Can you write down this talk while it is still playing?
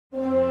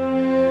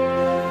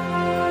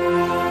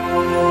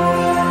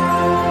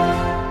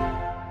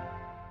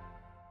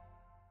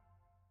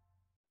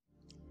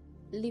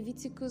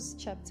Leviticus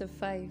chapter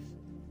 5.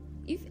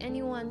 If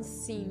anyone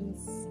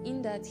sins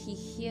in that he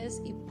hears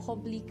a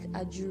public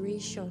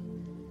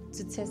adjuration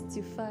to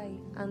testify,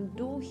 and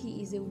though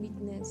he is a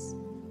witness,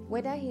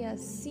 whether he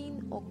has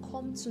seen or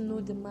come to know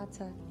the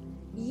matter,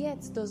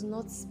 yet does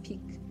not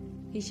speak,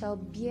 he shall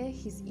bear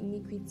his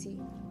iniquity.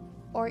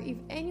 Or if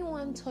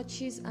anyone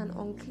touches an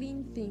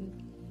unclean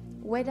thing,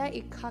 whether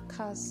a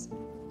carcass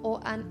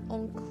or an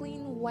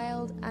unclean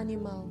wild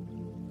animal,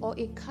 or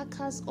a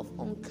carcass of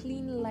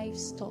unclean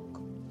livestock,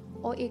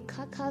 or a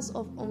carcass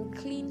of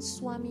unclean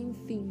swarming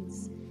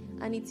things,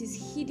 and it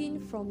is hidden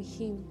from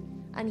him,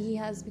 and he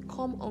has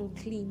become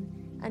unclean,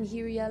 and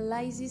he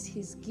realizes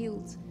his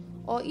guilt,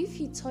 or if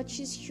he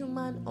touches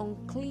human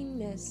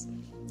uncleanness,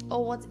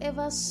 or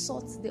whatever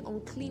sort the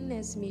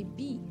uncleanness may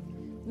be,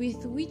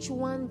 with which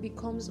one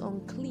becomes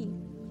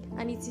unclean,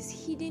 and it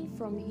is hidden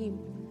from him,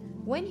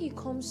 when he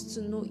comes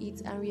to know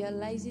it and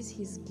realizes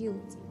his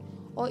guilt,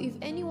 or if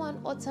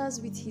anyone utters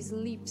with his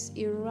lips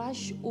a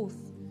rash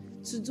oath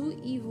to do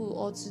evil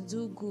or to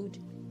do good,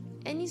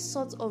 any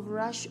sort of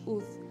rash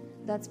oath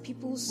that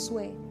people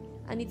swear,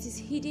 and it is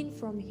hidden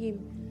from him,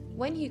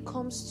 when he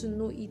comes to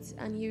know it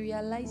and he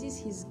realizes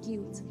his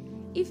guilt,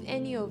 if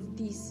any of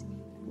these,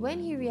 when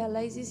he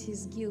realizes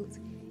his guilt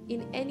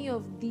in any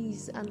of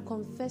these and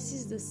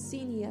confesses the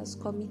sin he has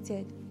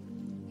committed,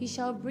 he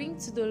shall bring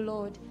to the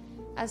Lord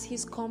as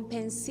his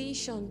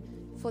compensation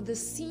for the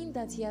sin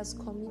that he has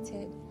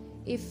committed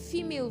a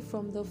female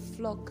from the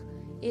flock,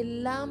 a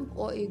lamb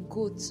or a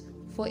goat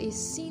for a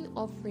sin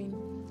offering,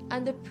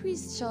 and the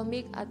priest shall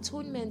make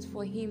atonement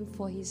for him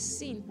for his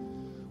sin.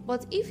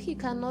 But if he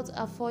cannot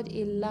afford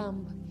a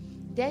lamb,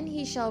 then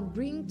he shall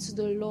bring to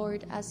the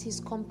Lord as his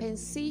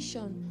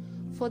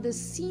compensation for the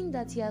sin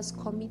that he has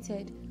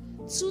committed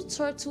 2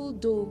 turtle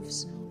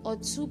doves or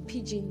 2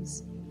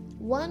 pigeons,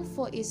 one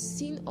for a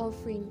sin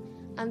offering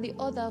and the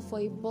other for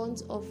a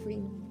burnt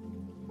offering.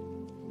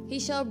 He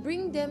shall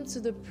bring them to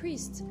the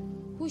priest,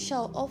 who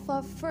shall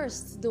offer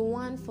first the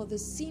one for the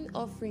sin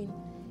offering.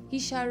 He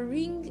shall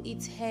wring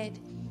its head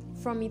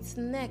from its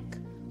neck,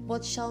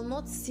 but shall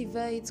not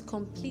sever it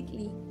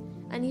completely.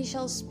 And he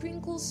shall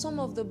sprinkle some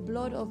of the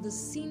blood of the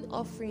sin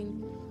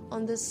offering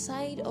on the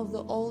side of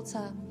the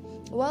altar,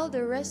 while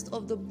the rest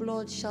of the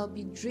blood shall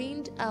be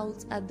drained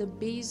out at the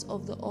base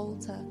of the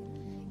altar.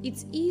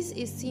 It is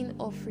a sin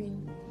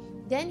offering.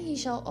 Then he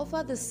shall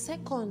offer the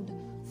second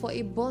for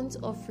a burnt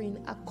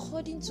offering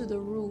according to the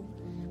rule,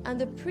 and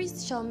the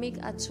priest shall make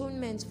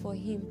atonement for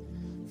him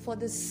for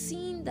the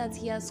sin that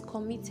he has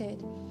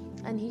committed,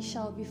 and he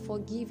shall be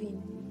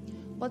forgiven.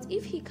 But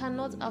if he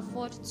cannot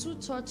afford 2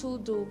 turtle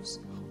doves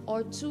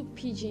or 2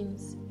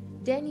 pigeons,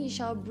 then he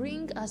shall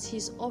bring as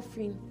his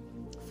offering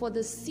for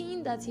the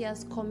sin that he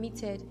has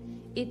committed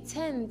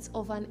 1/10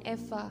 of an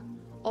ephah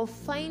of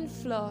fine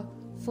flour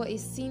for a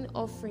sin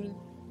offering.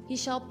 He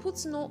shall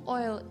put no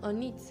oil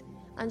on it,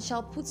 and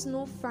shall put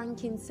no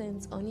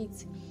frankincense on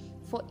it,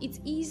 for it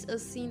is a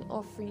sin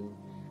offering.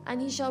 And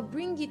he shall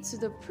bring it to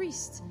the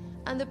priest,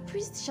 and the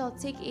priest shall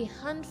take a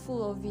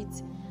handful of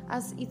it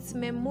as its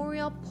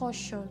memorial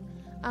portion,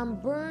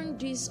 and burn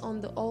this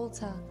on the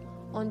altar,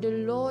 on the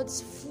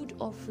Lord's food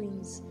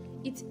offerings.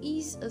 It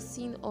is a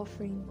sin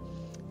offering.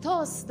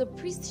 Thus the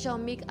priest shall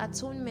make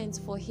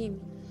atonement for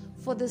him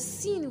for the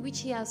sin which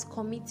he has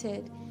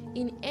committed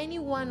in any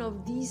one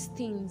of these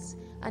things,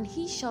 and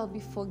he shall be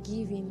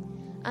forgiven,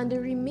 and the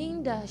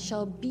remainder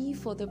shall be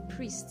for the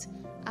priest,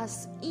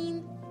 as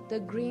in the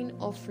grain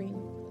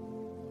offering.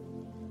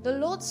 The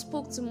Lord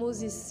spoke to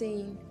Moses,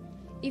 saying,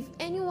 If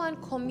anyone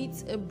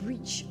commits a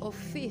breach of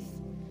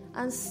faith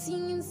and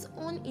sins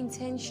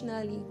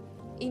unintentionally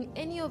in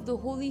any of the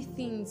holy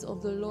things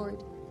of the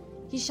Lord,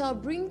 he shall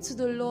bring to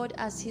the Lord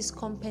as his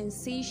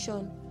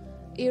compensation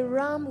a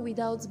ram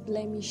without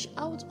blemish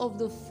out of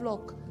the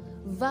flock,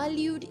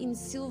 valued in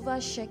silver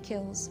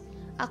shekels,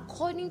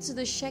 according to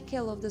the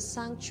shekel of the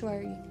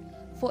sanctuary,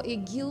 for a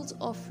guilt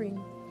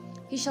offering.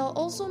 He shall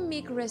also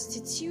make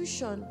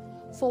restitution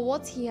for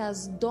what he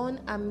has done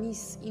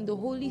amiss in the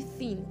holy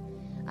thing,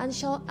 and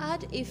shall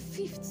add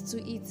 1/5 to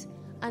it,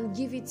 and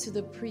give it to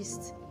the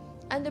priest.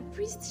 And the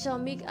priest shall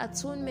make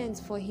atonement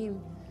for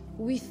him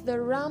with the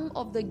ram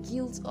of the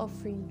guilt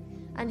offering,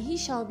 and he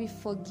shall be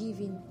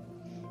forgiven.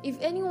 If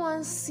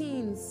anyone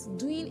sins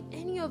doing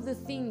any of the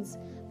things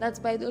that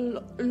by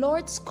the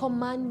Lord's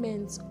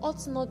commandments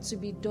ought not to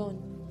be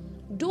done,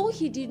 though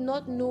he did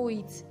not know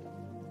it,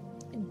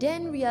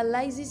 then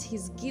realizes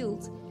his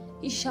guilt,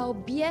 he shall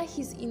bear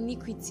his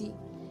iniquity.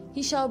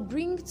 He shall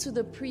bring to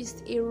the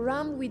priest a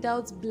ram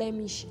without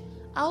blemish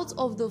out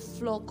of the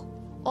flock,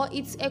 or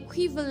its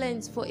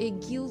equivalent for a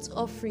guilt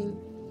offering,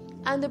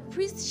 and the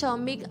priest shall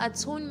make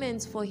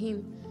atonement for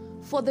him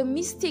for the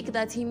mistake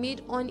that he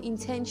made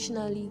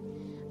unintentionally,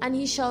 and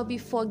he shall be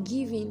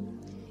forgiven.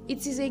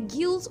 It is a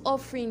guilt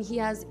offering. He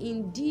has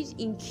indeed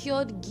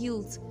incurred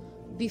guilt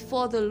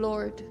before the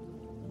Lord.